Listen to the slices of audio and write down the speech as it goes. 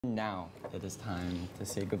Now it is time to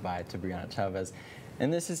say goodbye to Brianna Chavez.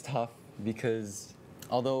 And this is tough because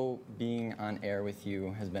although being on air with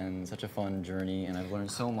you has been such a fun journey and I've learned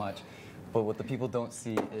so much, but what the people don't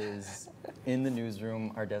see is in the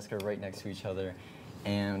newsroom, our desks are right next to each other,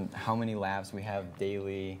 and how many laughs we have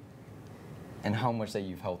daily and how much that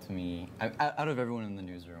you've helped me. Out of everyone in the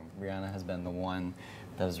newsroom, Brianna has been the one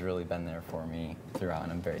that has really been there for me throughout,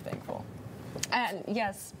 and I'm very thankful. And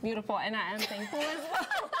yes, beautiful, and I am thankful as well.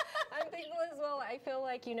 I'm thankful as well. I feel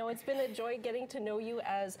like, you know, it's been a joy getting to know you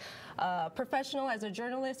as a professional, as a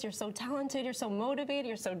journalist. You're so talented, you're so motivated,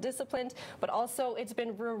 you're so disciplined, but also it's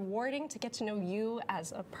been rewarding to get to know you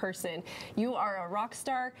as a person. You are a rock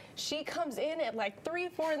star. She comes in at like 3,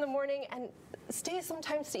 4 in the morning and stays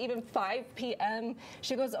sometimes to even 5 p.m.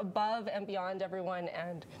 She goes above and beyond everyone,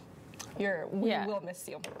 and we will miss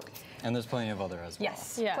you. And there's plenty of others as well.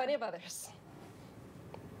 Yes, plenty of others.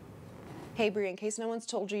 Hey, Bri, in case no one's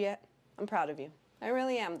told you yet, I'm proud of you. I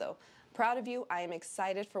really am, though. Proud of you. I am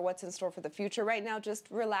excited for what's in store for the future. Right now, just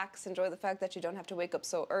relax. Enjoy the fact that you don't have to wake up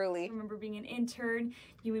so early. I remember being an intern.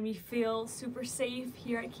 You made me feel super safe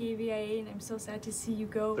here at KVIA, and I'm so sad to see you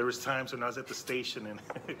go. There was times when I was at the station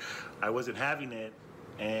and I wasn't having it,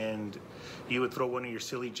 and you would throw one of your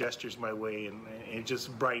silly gestures my way, and it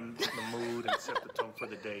just brightened the mood and set the tone for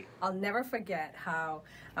the day. I'll never forget how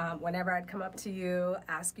whenever I'd come up to you,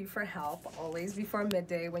 ask you for help, always before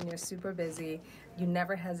midday when you're super busy, you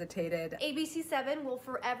never hesitated. ABC7 will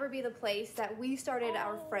forever be the place that we started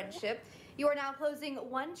our friendship. You are now closing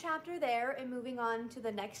one chapter there and moving on to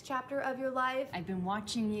the next chapter of your life. I've been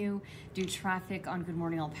watching you do traffic on Good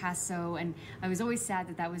Morning El Paso, and I was always sad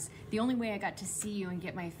that that was the only way I got to see you and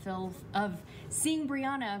get my fill of seeing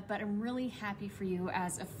Brianna, but I'm really happy for you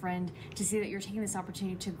as a friend to see that you're taking this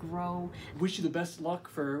opportunity to grow. Wish you the best luck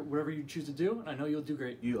for whatever you choose to do. I know you'll do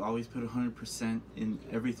great. You always put 100% in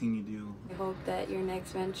everything you do. I hope that your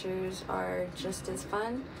next ventures are just as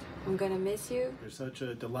fun. I'm gonna miss you. You're such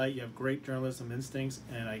a delight. You have great journalism instincts,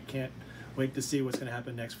 and I can't wait to see what's gonna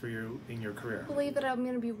happen next for you in your career. I believe that I'm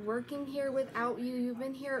gonna be working here without you. You've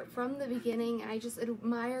been here from the beginning. I just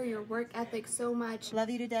admire your work ethic so much.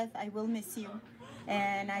 Love you to death. I will miss you.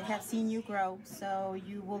 And I have seen you grow, so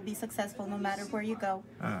you will be successful no matter where you go.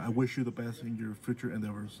 I wish you the best in your future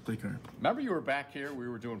endeavors. Take care. Remember you were back here, we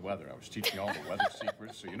were doing weather. I was teaching you all the weather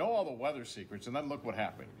secrets. So you know all the weather secrets, and then look what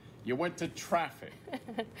happened. You went to traffic.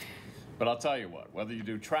 But I'll tell you what, whether you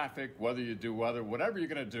do traffic, whether you do weather, whatever you're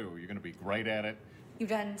going to do, you're going to be great at it. You've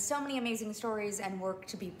done so many amazing stories and work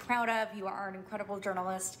to be proud of. You are an incredible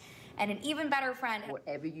journalist and an even better friend.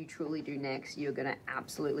 Whatever you truly do next, you're going to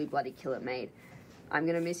absolutely bloody kill it, mate. I'm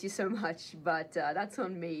going to miss you so much, but that's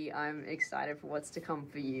on me. I'm excited for what's to come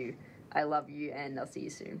for you. I love you, and I'll see you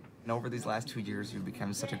soon. And over these last 2 years, you've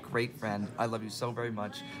become such a great friend. I love you so very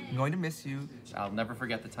much. I'm going to miss you. I'll never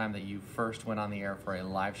forget the time that you first went on the air for a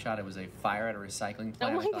live shot. It was a fire at a recycling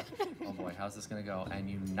plant. I thought, oh boy, how's this going to go? And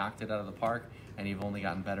you knocked it out of the park, and you've only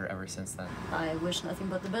gotten better ever since then. I wish nothing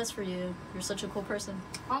but the best for you. You're such a cool person.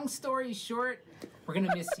 Long story short, we're going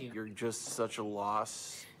to miss you. You're just such a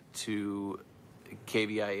loss to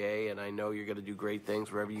KVIA, and I know you're going to do great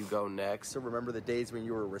things wherever you go next. So remember the days when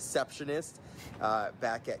you were a receptionist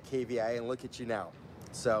back at KVIA, and look at you now.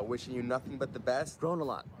 So wishing you nothing but the best. Grown a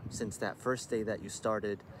lot since that first day that you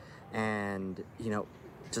started, and you know,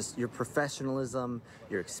 just your professionalism,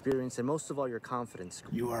 your experience, and most of all, your confidence.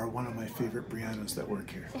 You are one of my favorite Briannas that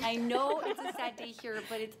work here. I know it's a sad day here,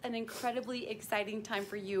 but it's an incredibly exciting time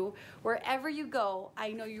for you. Wherever you go,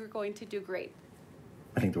 I know you're going to do great.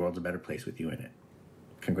 I think the world's a better place with you in it.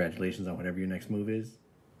 Congratulations on whatever your next move is.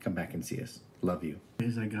 Come back and see us. Love you.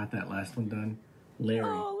 As I got that last one done,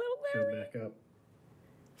 Larry showed back up.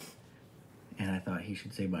 And I thought he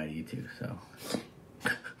should say bye to you too, so.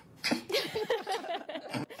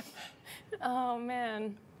 Oh,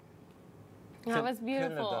 man. That was beautiful.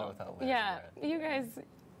 Couldn't have done it without Larry, yeah, right? you guys,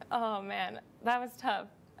 oh, man. That was tough.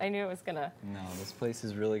 I knew it was going to. No, this place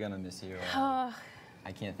is really going to miss you. I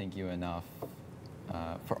can't thank you enough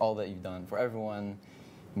for all that you've done, for everyone,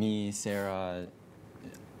 me, Sarah.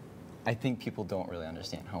 I think people don't really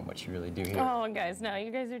understand how much you really do here. Oh, guys, no, you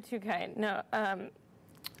guys are too kind. No, I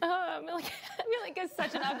feel like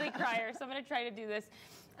such an ugly crier, so I'm going to try to do this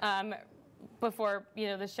before, you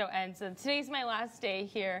know, the show ends. So today's my last day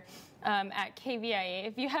here at KVIA.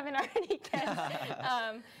 If you haven't already guessed,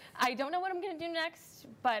 I don't know what I'm going to do next,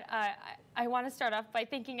 but I want to start off by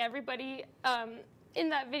thanking everybody in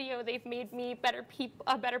that video. They've made me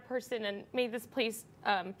a better person, and made this place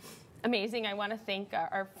amazing. I want to thank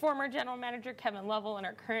our former general manager, Kevin Lovell, and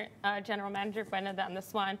our current general manager, Brianna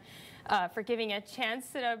Chavez, for giving a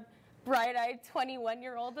chance at bright-eyed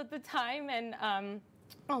 21-year-old at the time. And I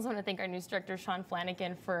also want to thank our news director, Sean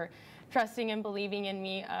Flanagan, for trusting and believing in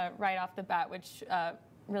me right off the bat, which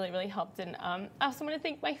really, really helped. And I also want to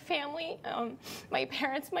thank my family, my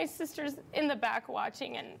parents, my sisters in the back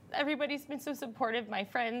watching, and everybody's been so supportive, my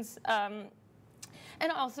friends.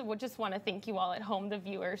 And I also would just want to thank you all at home, the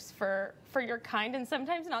viewers, for your kind and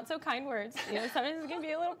sometimes not so kind words. You know, sometimes it's going to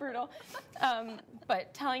be a little brutal.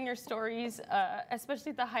 But telling your stories,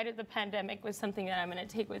 especially at the height of the pandemic, was something that I'm going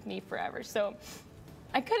to take with me forever. So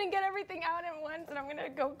I couldn't get everything out at once, and I'm going to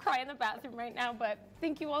go cry in the bathroom right now. But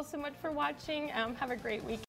thank you all so much for watching. Have a great week.